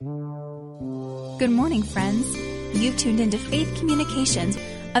Good morning, friends. You've tuned into Faith Communications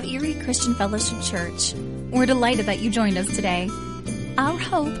of Erie Christian Fellowship Church. We're delighted that you joined us today. Our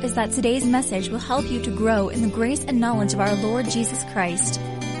hope is that today's message will help you to grow in the grace and knowledge of our Lord Jesus Christ.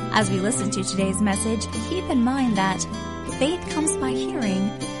 As we listen to today's message, keep in mind that faith comes by hearing,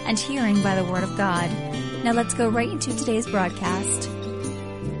 and hearing by the Word of God. Now let's go right into today's broadcast.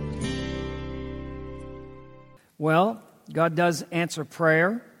 Well, God does answer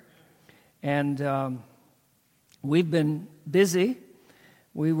prayer, and we've been busy.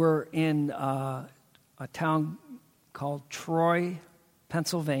 We were in a town called Troy,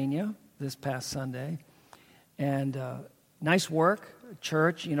 Pennsylvania, this past Sunday, and nice work,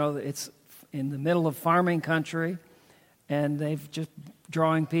 church. You know, it's in the middle of farming country, and they've just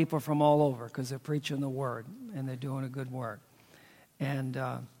drawing people from all over because they're preaching the Word, and they're doing a good work. And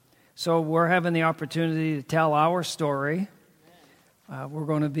so we're having the opportunity to tell our story. We're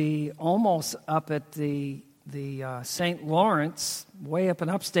going to be almost up at the St. Lawrence, way up in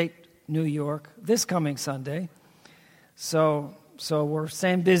upstate New York, this coming Sunday. So we're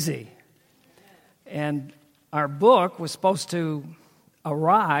staying busy. And our book was supposed to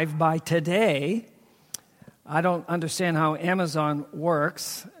arrive by today. I don't understand how Amazon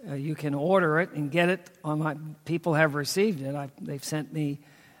works. You can order it and get it online. People have received it. They've sent me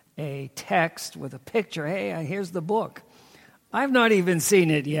a text with a picture. Hey, here's the book. I've not even seen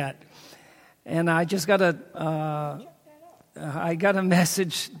it yet. And I just got a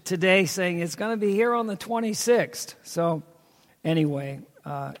message today saying it's going to be here on the 26th. So anyway,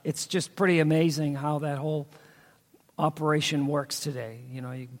 it's just pretty amazing how that whole operation works today. You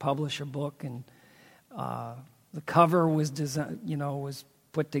know, you can publish a book, and the cover was was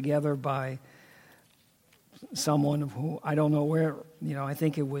put together by someone who I don't know where. You know, I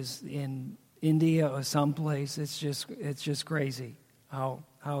think it was in India or someplace. It's just crazy how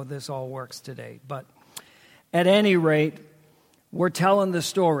this all works today. But at any rate, we're telling the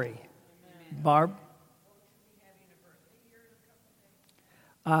story. Amen. Barb?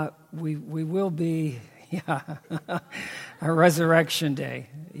 We will be, our Resurrection Day.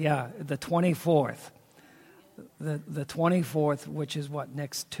 Yeah, the 24th. The 24th, which is what,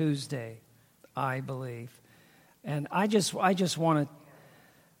 next Tuesday, I believe. And I just want to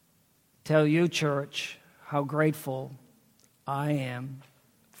tell you, church, how grateful I am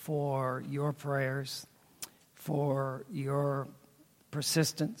for your prayers, for your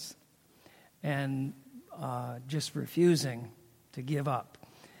persistence, and just refusing to give up.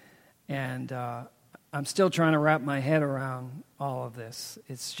 And I'm still trying to wrap my head around all of this.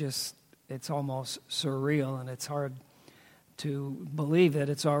 It's almost surreal, and it's hard to believe that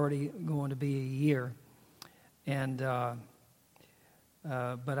it's already going to be a year. And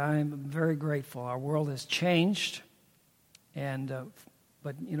but I'm very grateful. Our world has changed, and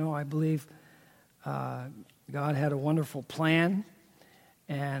but I believe God had a wonderful plan.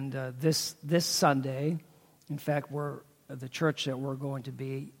 And this Sunday, in fact, the church that we're going to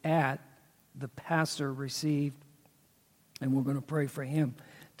be at, the pastor received, and we're going to pray for him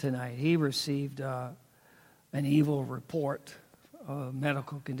tonight. He received an evil report, a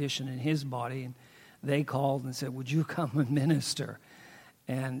medical condition in his body, and they called and said, "Would you come and minister?"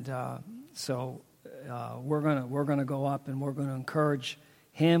 And so we're gonna go up, and we're going to encourage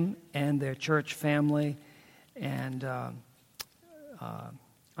him and their church family. And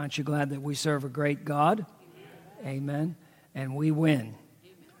aren't you glad that we serve a great God? Amen. And we win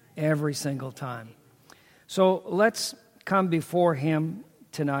every single time. So let's come before him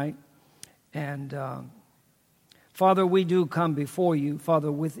tonight. And Father, we do come before you,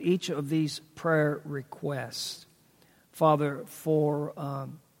 Father, with each of these prayer requests. Father, for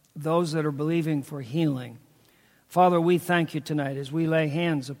those that are believing for healing. Father, we thank you tonight as we lay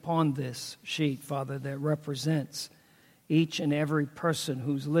hands upon this sheet, Father, that represents each and every person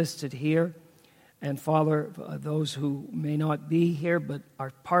who's listed here. And Father, those who may not be here but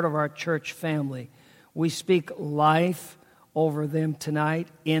are part of our church family, we speak life over them tonight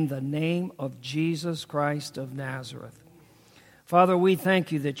in the name of Jesus Christ of Nazareth. Father, we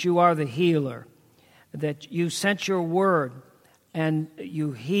thank you that you are the healer, that you sent your word and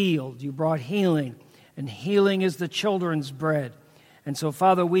you healed, you brought healing, and healing is the children's bread. And so,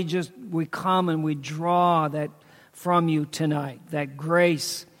 Father, we come and we draw that from you tonight, that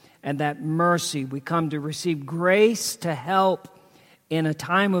grace and that mercy. We come to receive grace to help in a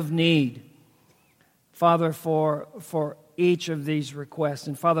time of need. Father, for each of these requests,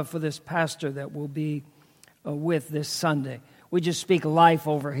 and Father, for this pastor that will be with this Sunday, we just speak life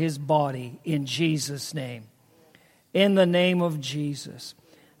over his body in Jesus' name. In the name of Jesus.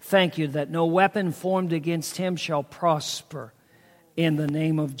 Thank you that no weapon formed against him shall prosper in the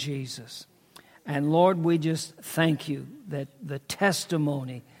name of Jesus. And Lord, we just thank you that the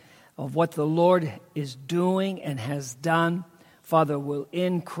testimony of what the Lord is doing and has done, Father, will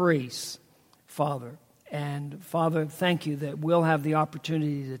increase, Father. And Father, thank you that we'll have the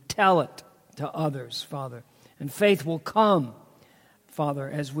opportunity to tell it to others, Father. And faith will come, Father,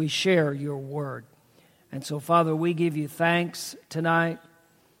 as we share your word. And so, Father, we give you thanks tonight.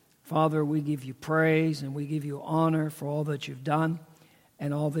 Father, we give you praise and we give you honor for all that you've done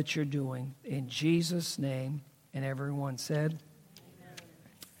and all that you're doing. In Jesus' name, and everyone said,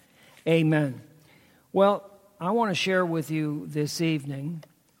 Amen. Well, I want to share with you this evening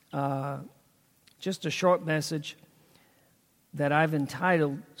just a short message that I've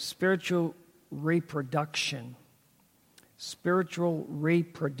entitled Spiritual Reproduction. Spiritual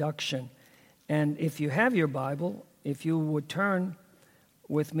Reproduction. And if you have your Bible, if you would turn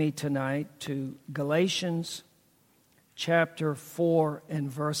with me tonight to Galatians chapter 4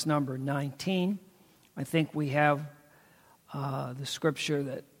 and verse number 19. I think we have the scripture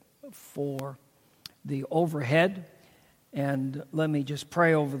that for the overhead. And let me just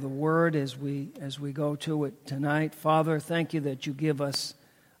pray over the word as we go to it tonight. Father, thank you that you give us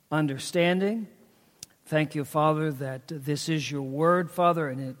understanding. Thank you, Father, that this is your word, Father,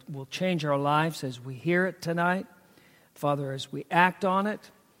 and it will change our lives as we hear it tonight. Father, as we act on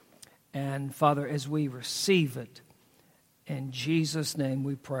it, and Father, as we receive it. In Jesus' name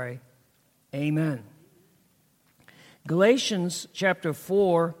we pray. Amen. Galatians chapter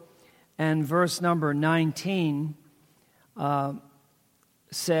 4 and verse number 19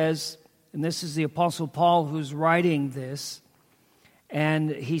 says, and this is the Apostle Paul who's writing this,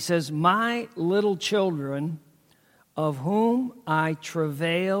 and he says, "My little children, of whom I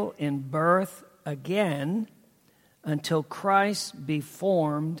travail in birth again, until Christ be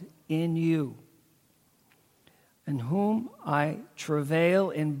formed in you. In whom I travail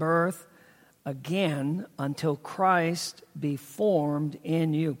in birth again, until Christ be formed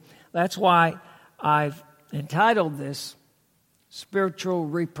in you." That's why I've entitled this Spiritual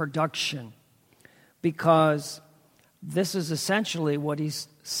Reproduction, because this is essentially what he's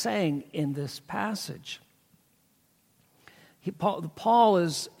saying in this passage. Paul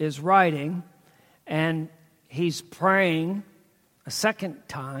is writing, and he's praying a second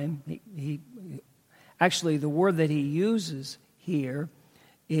time. Actually, the word that he uses here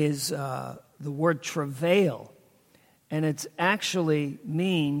is the word travail, and it actually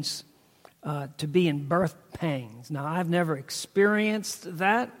means to be in birth pangs. Now, I've never experienced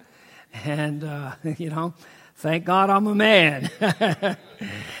that, and thank God I'm a man.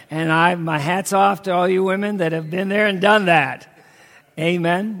 And my hat's off to all you women that have been there and done that.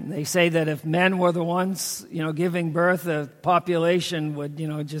 Amen. They say that if men were the ones, giving birth, the population would,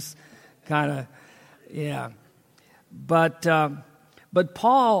 just kind of, yeah. But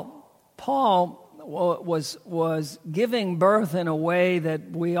Paul was giving birth in a way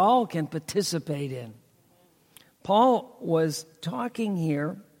that we all can participate in. Paul was talking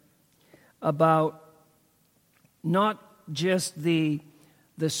here about not just the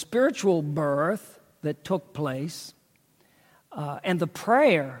spiritual birth that took place, and the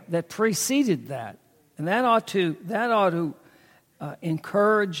prayer that preceded that, and that ought to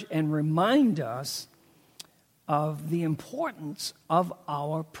encourage and remind us of the importance of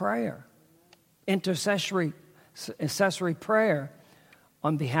our prayer, intercessory prayer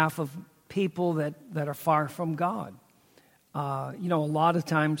on behalf of people that are far from God. A lot of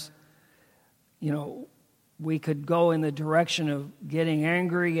times, we could go in the direction of getting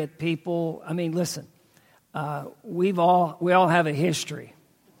angry at people. I mean, listen. We all have a history,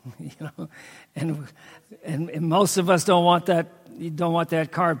 and most of us don't want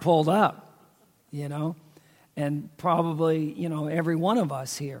that card pulled up, and probably every one of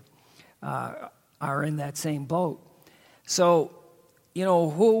us here are in that same boat. So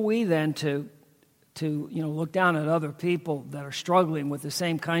who are we then to look down at other people that are struggling with the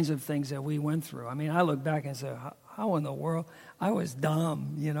same kinds of things that we went through? I mean, I look back and say, how in the world? I was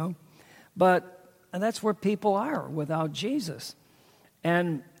dumb, And that's where people are without Jesus.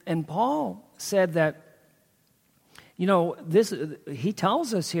 And Paul said that, he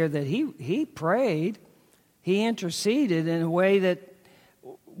tells us here that he prayed, he interceded in a way that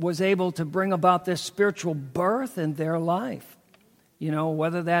was able to bring about this spiritual birth in their life.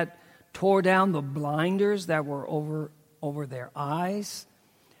 Whether that tore down the blinders that were over their eyes,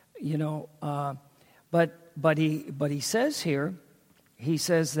 but he says here, he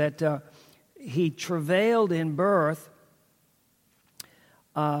says that he travailed in birth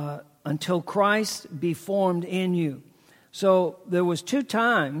until Christ be formed in you. So there was 2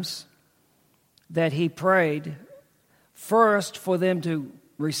 times that he prayed. First, for them to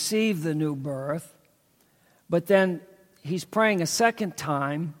receive the new birth, but then he's praying a second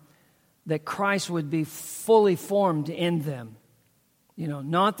time that Christ would be fully formed in them.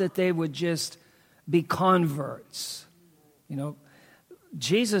 Not that they would just be converts.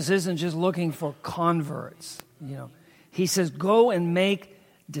 Jesus isn't just looking for converts. He says, go and make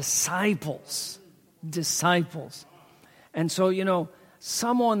disciples. Disciples. And so,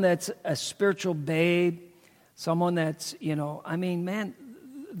 someone that's a spiritual babe, someone that's,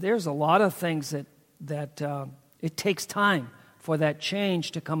 there's a lot of things that it takes time for that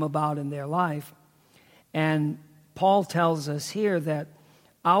change to come about in their life. And Paul tells us here that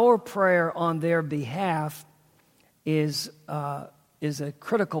our prayer on their behalf is a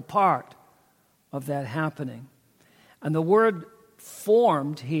critical part of that happening. And the word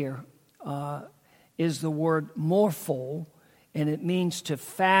formed here is the word morpho, and it means to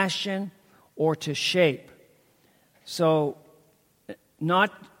fashion or to shape. So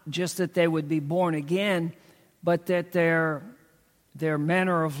not just that they would be born again, but that their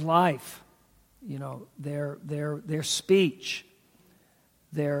manner of life, their speech,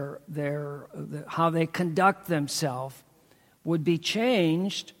 how they conduct themselves would be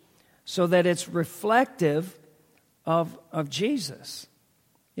changed so that it's reflective of Jesus.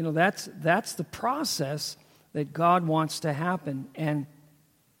 That's the process that God wants to happen. And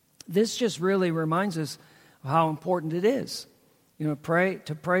this just really reminds us of how important it is, to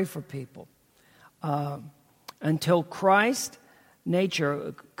pray for people. Until Christ nature,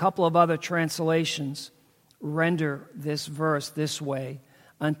 a couple of other translations render this verse this way: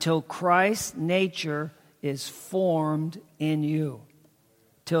 until Christ's nature is formed in you.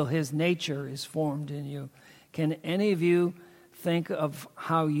 Till his nature is formed in you. Can any of you think of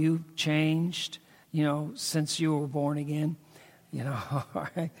how you changed, since you were born again? All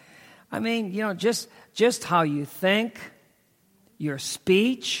right. I mean, just how you think, your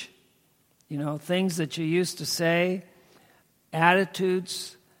speech, things that you used to say,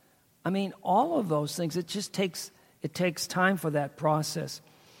 attitudes. I mean, all of those things. It takes time for that process.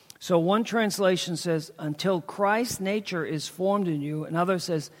 So one translation says, until Christ's nature is formed in you. Another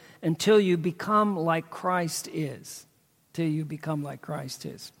says, until you become like Christ is. Till you become like Christ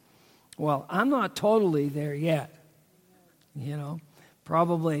is. Well, I'm not totally there yet.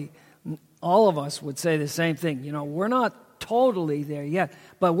 Probably all of us would say the same thing. We're not totally there yet,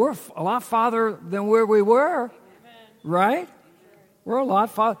 but we're a lot farther than where we were. Amen. Right? We're a lot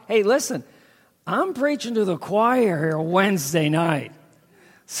farther. Hey, listen, I'm preaching to the choir here Wednesday night.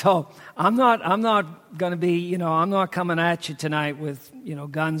 So I'm not going to be, I'm not coming at you tonight with,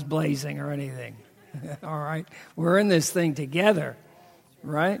 guns blazing or anything. All right? We're in this thing together,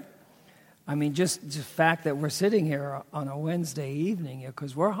 right? I mean, just the fact that we're sitting here on a Wednesday evening,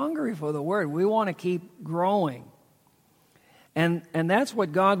 because we're hungry for the Word. We want to keep growing. And that's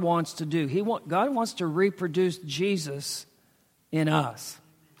what God wants to do. God wants to reproduce Jesus in us.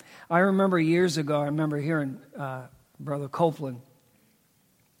 I remember years ago, hearing Brother Copeland,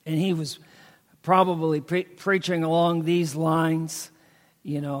 and he was probably preaching along these lines,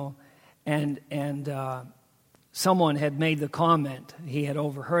 and someone had made the comment. He had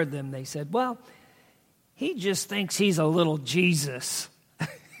overheard them. They said, well, he just thinks he's a little Jesus.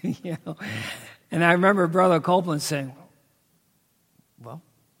 And I remember Brother Copeland saying, well,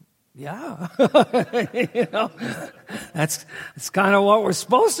 yeah. That's kind of what we're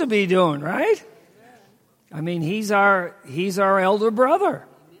supposed to be doing, right? I mean, he's our elder brother.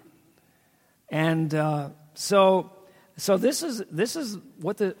 And so this is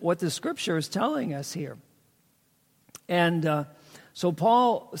what the Scripture is telling us here. And so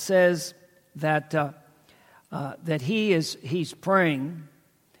Paul says that he's praying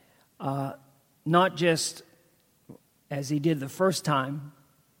not just as he did the first time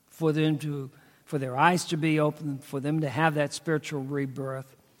for their eyes to be open, for them to have that spiritual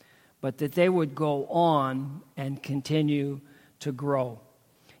rebirth, but that they would go on and continue to grow.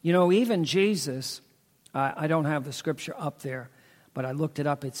 Even Jesus, I don't have the scripture up there, but I looked it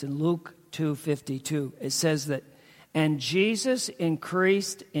up. It's in Luke 2:52. It says that, and Jesus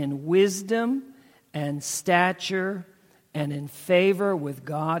increased in wisdom and stature and in favor with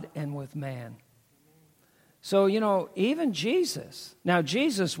God and with man. So, even Jesus. Now,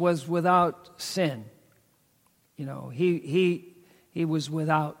 Jesus was without sin. He was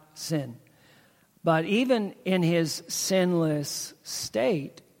without sin. But even in his sinless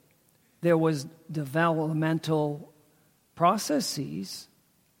state, there was developmental processes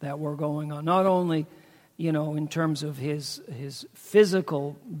that were going on. Not only, in terms of his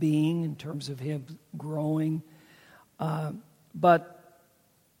physical being, in terms of him growing, but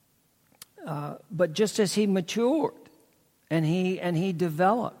just as he matured and he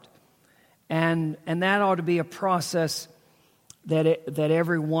developed. And that ought to be a process that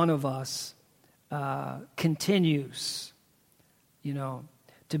every one of us continues,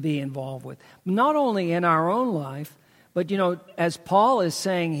 to be involved with. Not only in our own life, but, as Paul is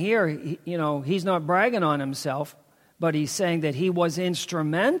saying here, he's not bragging on himself, but he's saying that he was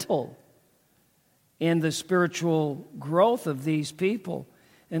instrumental in the spiritual growth of these people.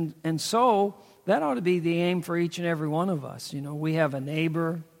 And so that ought to be the aim for each and every one of us. We have a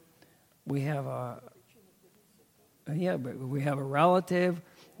neighbor, we have a relative,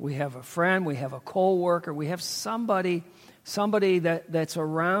 we have a friend, we have a co-worker, we have somebody that's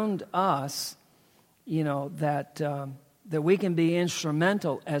around us, that we can be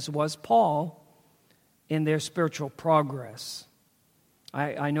instrumental, as was Paul, in their spiritual progress.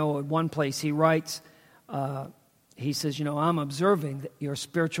 I know at one place he writes, he says, I'm observing your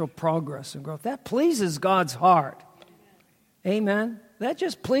spiritual progress and growth. That pleases God's heart. Amen. That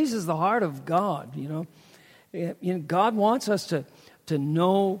just pleases the heart of God, God wants us to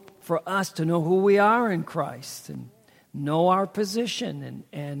know, for us to know who we are in Christ and know our position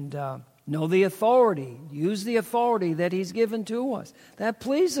and know the authority, use the authority that He's given to us. That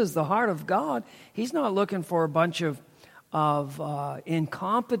pleases the heart of God. He's not looking for a bunch of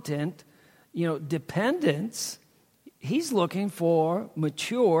incompetent, dependents. He's looking for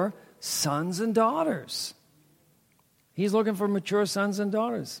mature sons and daughters. He's looking for mature sons and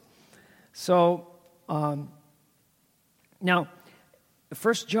daughters. So, now,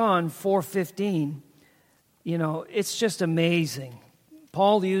 1 John 4:15, it's just amazing.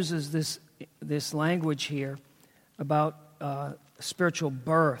 Paul uses this language here about spiritual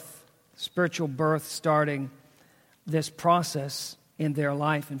birth starting this process in their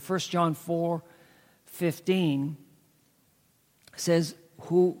life. In 1 John 4:15 says,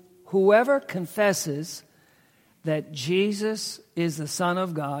 whoever confesses that Jesus is the Son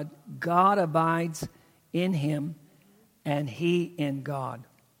of God, God abides in him, and he in God.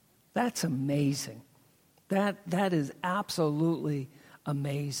 That's amazing. That is absolutely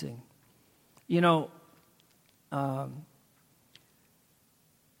amazing.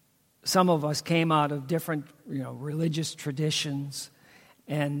 Some of us came out of different, religious traditions,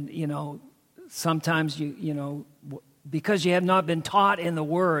 and sometimes because you have not been taught in the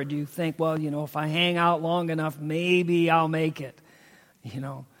Word, you think, well, if I hang out long enough, maybe I'll make it.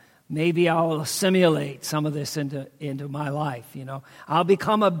 Maybe I'll assimilate some of this into my life. I'll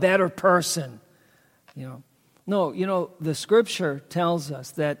become a better person. No, the Scripture tells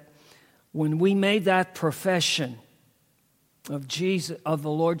us that when we made that profession of Jesus, of the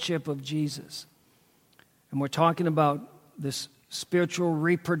Lordship of Jesus, and we're talking about this spiritual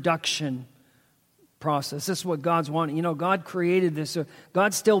reproduction process. This is what God's wanting. God created this.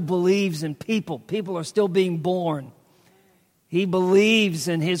 God still believes in people. People are still being born. He believes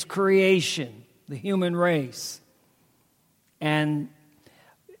in His creation, the human race. And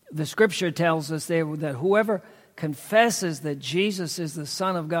the Scripture tells us there that whoever confesses that Jesus is the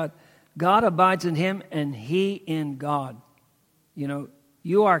Son of God, God abides in him and he in God.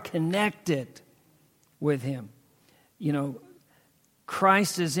 You are connected with him.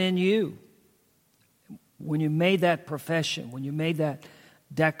 Christ is in you. When you made that profession, when you made that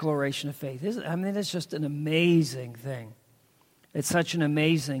declaration of faith, it's just an amazing thing. It's such an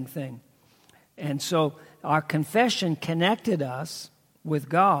amazing thing. And so our confession connected us with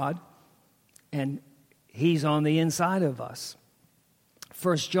God, and He's on the inside of us.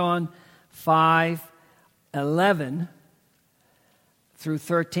 1 John 5:11 through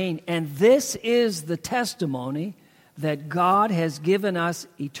 13. And this is the testimony that God has given us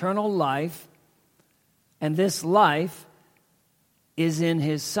eternal life, and this life is in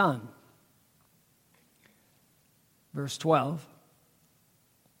His Son. Verse 12.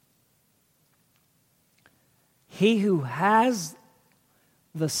 He who has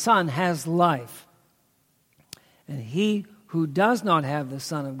the Son has life, and he who does not have the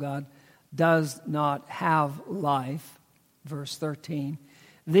Son of God does not have life. Verse 13.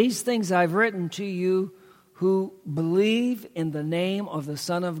 These things I've written to you who believe in the name of the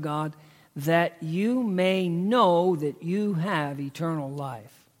Son of God, that you may know that you have eternal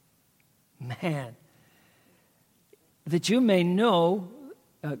life. Man. That you may know,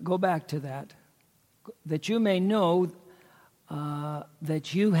 go back to that. That you may know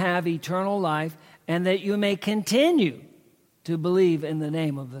that you have eternal life, and that you may continue to believe in the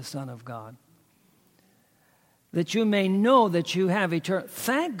name of the Son of God. That you may know that you have eternal...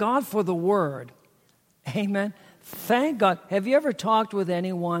 Thank God for the Word. Amen. Thank God. Have you ever talked with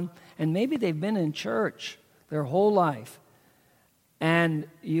anyone, and maybe they've been in church their whole life, and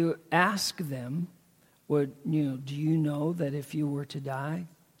you ask them, do you know that if you were to die,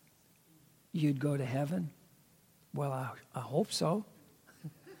 you'd go to heaven? Well, I hope so.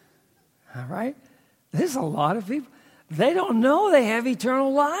 All right? There's a lot of people, they don't know they have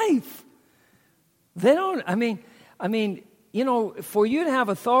eternal life. They don't, I mean, for you to have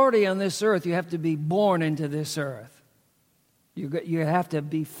authority on this earth, you have to be born into this earth. You have to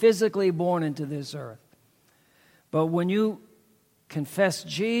be physically born into this earth. But when you confess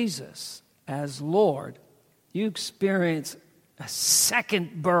Jesus as Lord, you experience a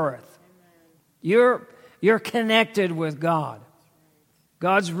second birth. You're connected with God.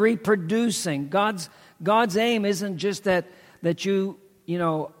 God's reproducing. God's aim isn't just that you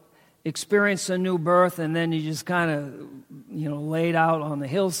experience a new birth and then you just kind of laid out on the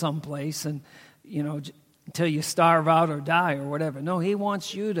hill someplace and until you starve out or die or whatever. No, He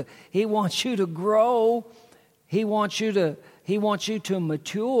wants you to grow. He wants you to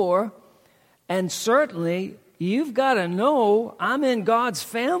mature, and certainly you've got to know I'm in God's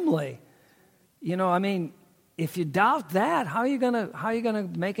family. If you doubt that, how are you gonna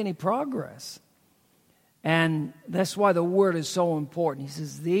make any progress? And that's why the word is so important. He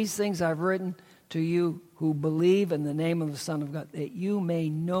says, "These things I've written to you who believe in the name of the Son of God, that you may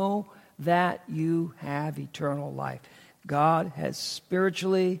know that you have eternal life." God has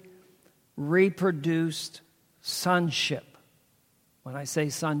spiritually reproduced sonship. When I say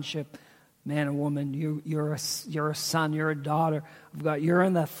sonship, man and woman, you're a son, you're a daughter of God. You're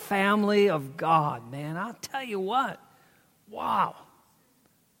in the family of God, man. I'll tell you what. Wow.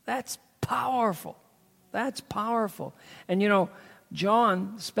 That's powerful. That's powerful. And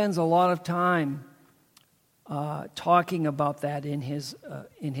John spends a lot of time talking about that in his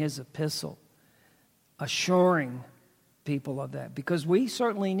epistle, assuring people of that, because we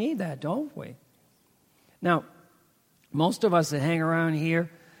certainly need that, don't we? Now, most of us that hang around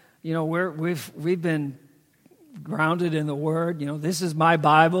here, we've been grounded in the Word. This is my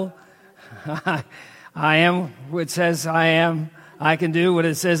Bible. I am what it says I am. I can do what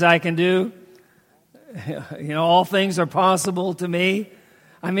it says I can do. All things are possible to me.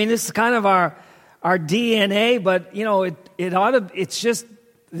 This is kind of our DNA, but it ought to. It's just,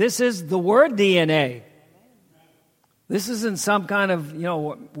 this is the Word DNA. This isn't some kind of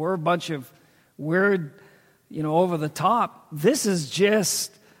we're a bunch of weird, over the top. This is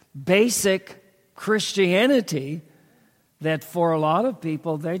just basic Christianity that for a lot of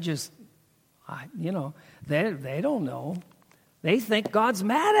people, they just, they don't know. They think God's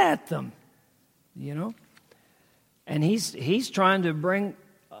mad at them, And he's trying to bring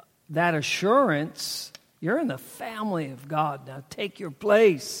that assurance. You're in the family of God. Now take your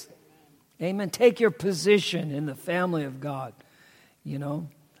place. Amen. Take your position in the family of God.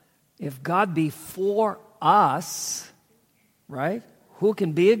 If God be for us, right? Who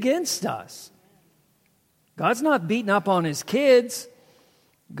can be against us? God's not beating up on His kids.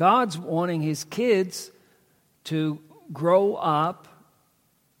 God's wanting His kids to grow up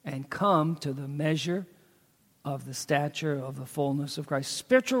and come to the measure of the stature of the fullness of Christ.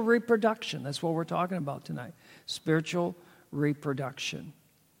 Spiritual reproduction, that's what we're talking about tonight. Spiritual reproduction.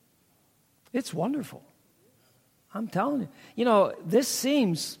 It's wonderful. I'm telling you. This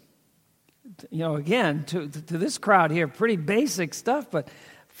seems, again, to this crowd here, pretty basic stuff, but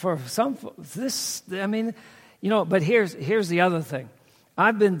for some, but here's the other thing.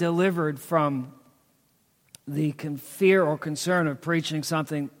 I've been delivered from the fear or concern of preaching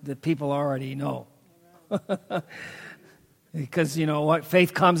something that people already know. Because you know what?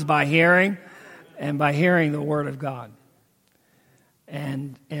 Faith comes by hearing, and by hearing the Word of God.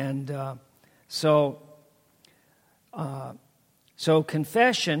 So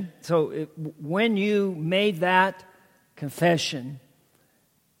confession. When you made that confession,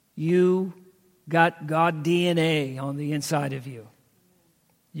 you got God DNA on the inside of you.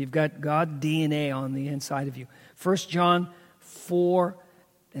 You've got God DNA on the inside of you. 1 John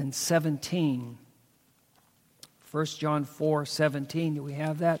 4:17. 1 John 4:17. Do we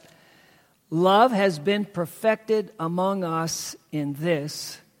have that? Love has been perfected among us in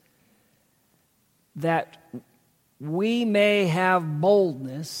this, that we may have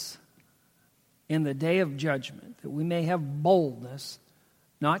boldness in the day of judgment. That we may have boldness,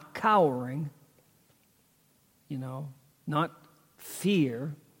 not cowering, not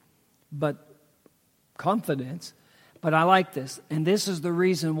fear, but confidence. But I like this, and this is the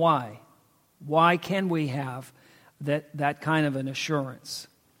reason why. Why can we have that kind of an assurance?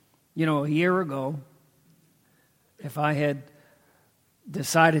 A year ago, if I had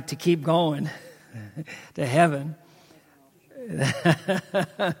decided to keep going to heaven,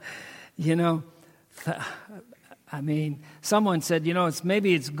 someone said,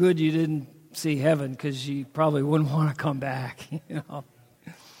 maybe it's good you didn't see heaven because you probably wouldn't want to come back,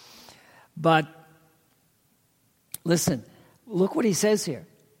 But listen, look what he says here.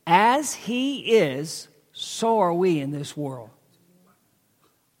 As he is, so are we in this world.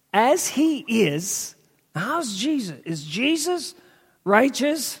 As he is, how's Jesus? Is Jesus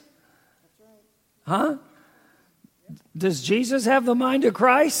righteous? Huh? Does Jesus have the mind of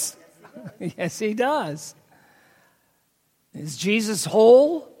Christ? Yes, he does. Is Jesus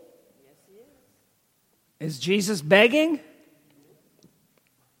whole? Yes, he is. Is Jesus begging?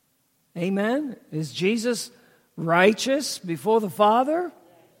 Amen. Is Jesus righteous before the Father?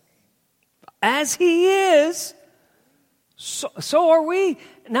 As he is, so are we.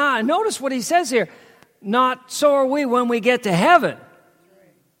 Now, notice what he says here. Not so are we when we get to heaven.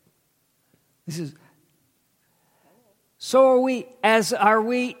 This is, so are we as are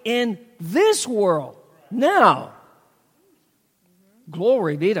we in this world now.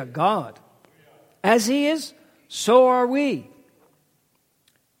 Glory be to God. As he is, so are we.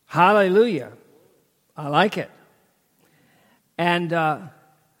 Hallelujah. I like it. And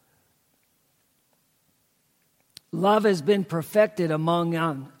love has been perfected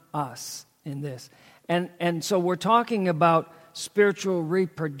among us in this. And so we're talking about spiritual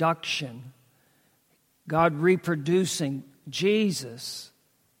reproduction. God reproducing Jesus,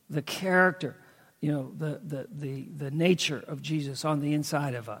 the character, the nature of Jesus on the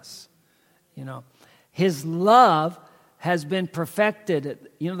inside of us. His love has been perfected.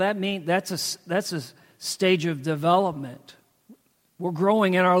 That's a stage of development. We're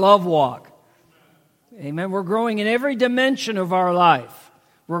growing in our love walk. Amen. We're growing in every dimension of our life.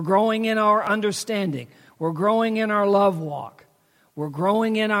 We're growing in our understanding. We're growing in our love walk. We're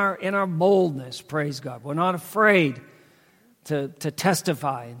growing in our boldness, praise God. We're not afraid to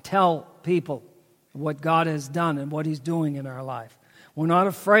testify and tell people what God has done and what he's doing in our life. We're not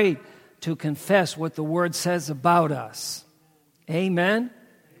afraid to confess what the Word says about us. Amen?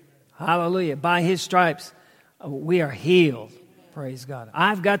 Hallelujah. By his stripes, we are healed, praise God.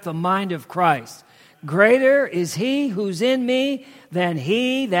 I've got the mind of Christ. Greater is he who's in me than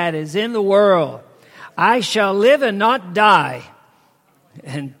he that is in the world. I shall live and not die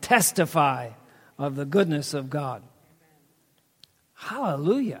and testify of the goodness of God.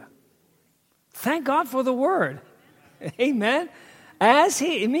 Hallelujah. Thank God for the Word. Amen.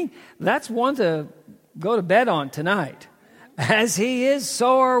 That's one to go to bed on tonight. As he is,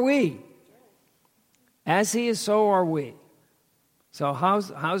 so are we. As he is, so are we. So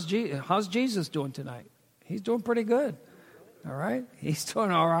how's Jesus doing tonight? He's doing pretty good. All right? He's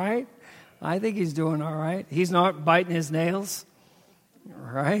doing all right. I think he's doing all right. He's not biting his nails.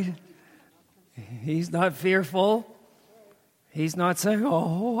 All right? He's not fearful. He's not saying,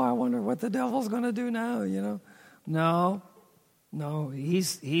 oh, I wonder what the devil's going to do now, No,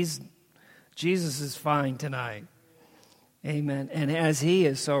 Jesus is fine tonight. Amen. And as he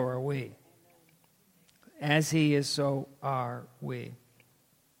is, so are we. As he is, so are we.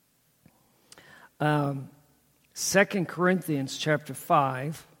 2 Corinthians chapter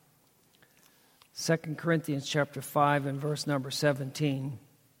 5. 2 Corinthians chapter 5 and verse number 17.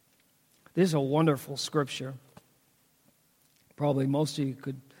 This is a wonderful scripture. Probably most of you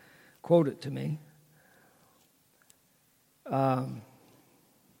could quote it to me.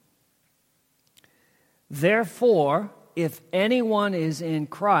 Therefore, if anyone is in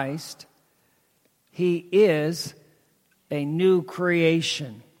Christ, he is a new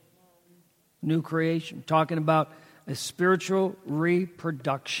creation. New creation. Talking about a spiritual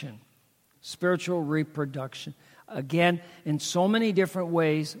reproduction. Spiritual reproduction. Again, in so many different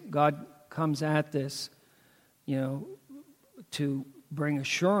ways, God comes at this, to bring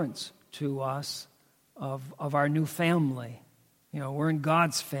assurance to us of our new family. We're in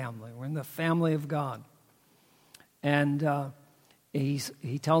God's family. We're in the family of God. And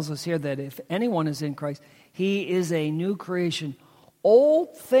he tells us here that if anyone is in Christ, he is a new creation.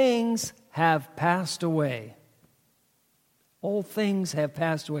 Old things have passed away. Old things have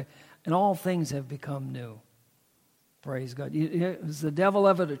passed away, and all things have become new. Praise God. Has the devil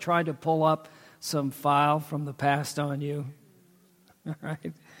ever tried to pull up some file from the past on you? All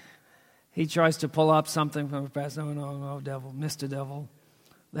right? He tries to pull up something from the past. No, devil, Mr. Devil.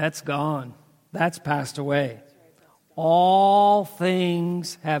 That's gone. That's passed away. All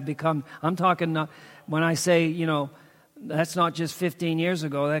things have become, I'm talking, when I say, that's not just 15 years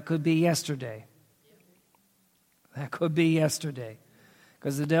ago, that could be yesterday. That could be yesterday.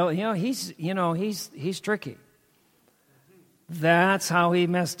 Because the devil, he's tricky. That's how he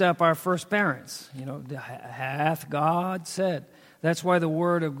messed up our first parents. Hath God said. That's why the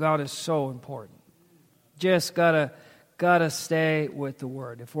Word of God is so important. Just got to got to stay with the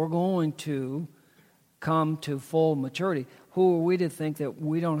Word. If we're going to come to full maturity, who are we to think that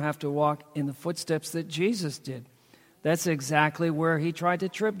we don't have to walk in the footsteps that Jesus did? That's exactly where he tried to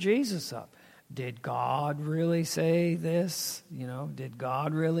trip Jesus up. Did God really say this? Did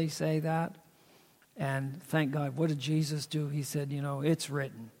God really say that? And thank God, what did Jesus do? He said, it's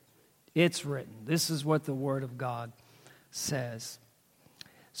written. It's written. This is what the Word of God says.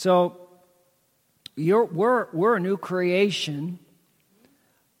 So, we're a new creation.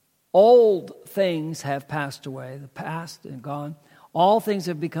 Old things have passed away, the past and gone. All things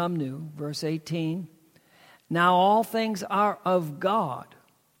have become new, verse 18. Now all things are of God.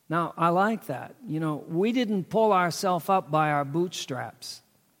 Now, I like that. We didn't pull ourselves up by our bootstraps.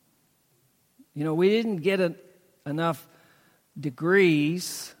 We didn't get enough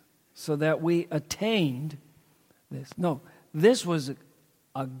degrees so that we attained this. No, this was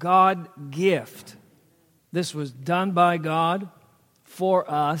a God gift. This was done by God for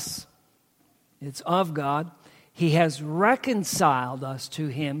us. It's of God. He has reconciled us to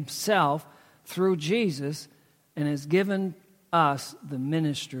himself through Jesus and has given us the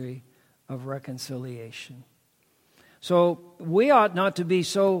ministry of reconciliation. So we ought not to be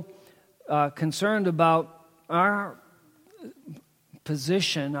so concerned about our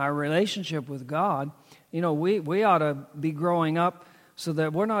position, our relationship with God. We ought to be growing up so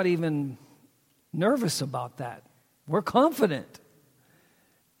that we're not even nervous about that. We're confident.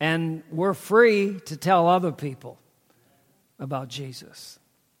 And we're free to tell other people about Jesus.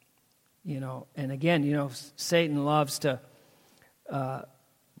 And again, Satan loves to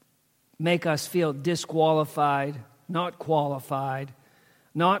make us feel disqualified, not qualified,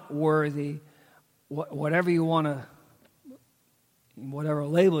 not worthy, whatever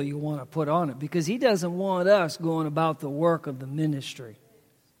label you want to put on it, because he doesn't want us going about the work of the ministry.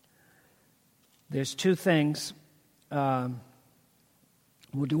 There's two things. Do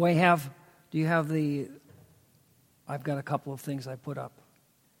you have I've got a couple of things I put up.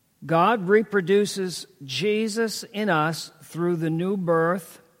 God reproduces Jesus in us through the new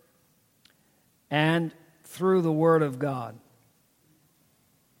birth and through the Word of God.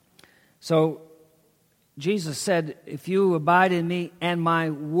 So, Jesus said, if you abide in me and my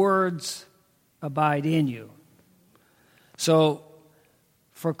words abide in you. So,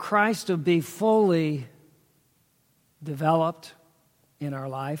 for Christ to be fully developed in our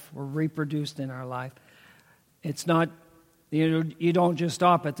life, or reproduced in our life, it's not, you don't just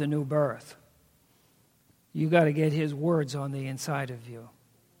stop at the new birth. You got to get his words on the inside of you.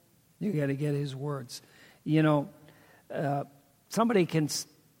 You got to get his words. Somebody can...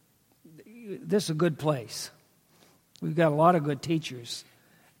 This is a good place. We've got a lot of good teachers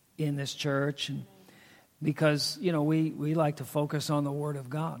in this church, and because we like to focus on the Word of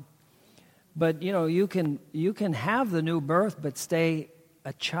God. But you can have the new birth, but stay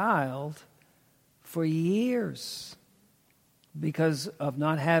a child for years because of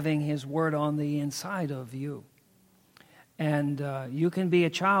not having His Word on the inside of you. And you can be a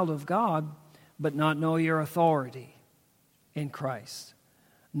child of God, but not know your authority in Christ.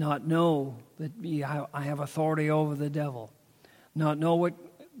 Not know that I have authority over the devil. Not know what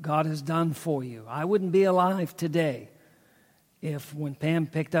God has done for you. I wouldn't be alive today if when Pam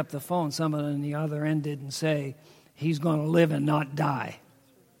picked up the phone, someone on the other end didn't say, he's going to live and not die.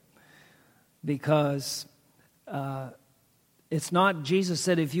 Because it's not, Jesus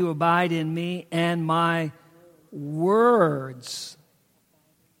said, if you abide in me and my words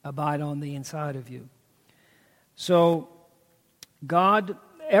abide on the inside of you. So God...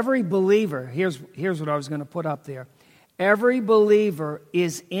 Every believer, here's what I was going to put up there. Every believer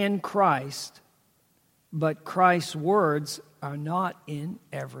is in Christ, but Christ's words are not in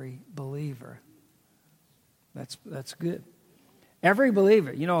every believer. That's good. Every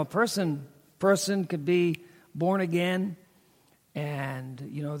believer, a person could be born again, and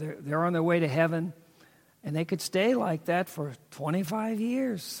they're on their way to heaven, and they could stay like that for 25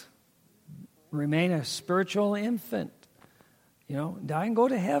 years, remain a spiritual infant. Die and go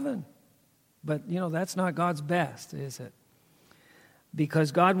to heaven. But, that's not God's best, is it?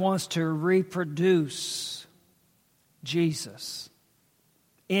 Because God wants to reproduce Jesus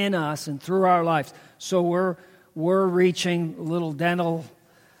in us and through our lives. So we're reaching little dental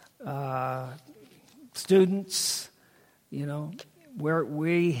students, where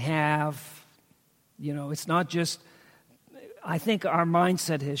we have, it's not just... I think our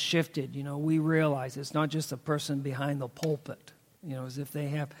mindset has shifted. We realize it's not just a person behind the pulpit, as if they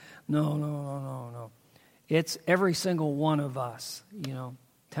have... No. It's every single one of us,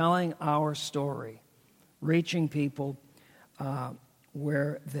 telling our story, reaching people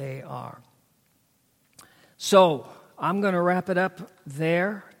where they are. So, I'm going to wrap it up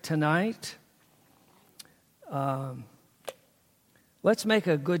there tonight. Let's make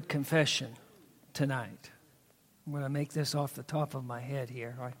a good confession tonight. I'm going to make this off the top of my head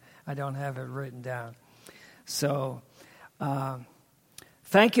here. I don't have it written down. So,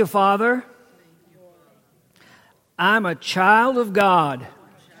 thank you, Father. I'm a child of God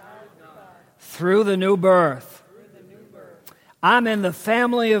through the new birth. I'm in the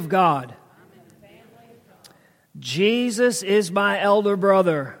family of God. Jesus is my elder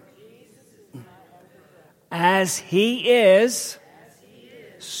brother. As he is,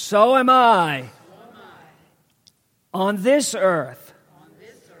 so am I on this earth,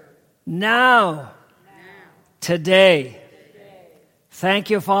 now, today. Thank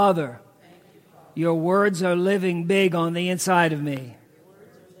you, Father. Your words are living big on the inside of me.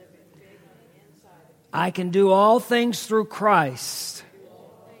 I can do all things through Christ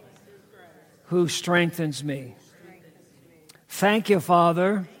who strengthens me. Thank you,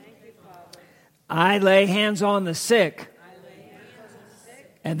 Father. I lay hands on the sick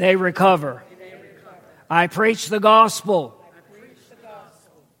and they recover. I preach the gospel.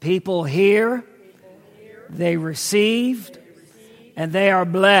 People hear, they received, and they are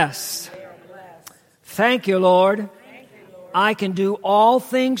blessed. Thank you, Lord. I can do all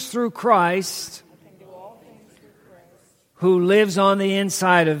things through Christ who lives on the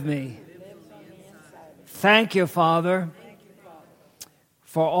inside of me. Thank you, Father,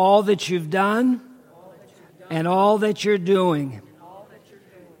 for all that you've done and all that you're doing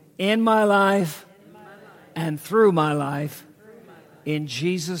in my life and through my life. In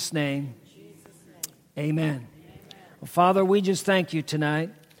Jesus' name, amen. Well, Father, we just thank you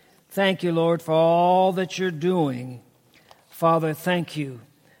tonight. Thank you, Lord, for all that you're doing. Father, thank you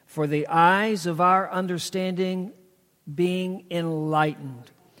for the eyes of our understanding being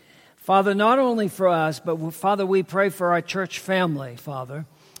enlightened. Father, not only for us, but Father, we pray for our church family, Father.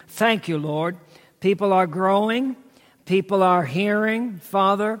 Thank you, Lord. People are growing. People are hearing,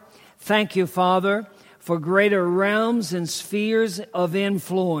 Father. Thank you, Father, for greater realms and spheres of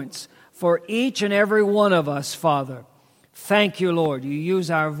influence for each and every one of us, Father. Thank you, Lord. You use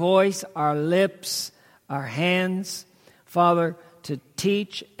our voice, our lips, our hands, Father, to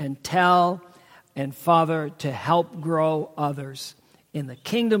teach and tell, and Father, to help grow others in the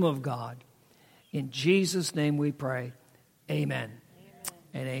kingdom of God. In Jesus' name we pray. Amen.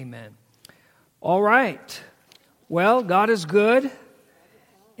 And amen. All right. Well, God is good,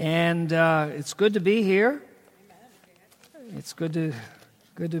 and it's good to be here. It's good to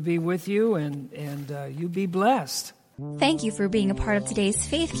be with you, and you be blessed. Thank you for being a part of today's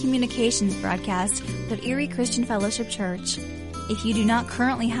Faith Communications broadcast of Erie Christian Fellowship Church. If you do not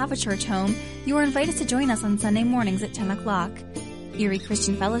currently have a church home, you are invited to join us on Sunday mornings at 10 o'clock. Erie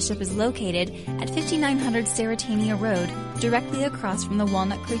Christian Fellowship is located at 5900 Saratania Road, directly across from the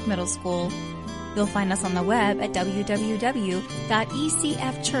Walnut Creek Middle School. You'll find us on the web at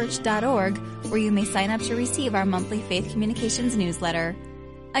www.ecfchurch.org, where you may sign up to receive our monthly Faith Communications newsletter.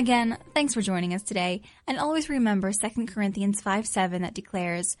 Again, thanks for joining us today, and always remember 2 Corinthians 5:7 that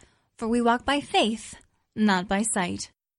declares, "For we walk by faith, not by sight."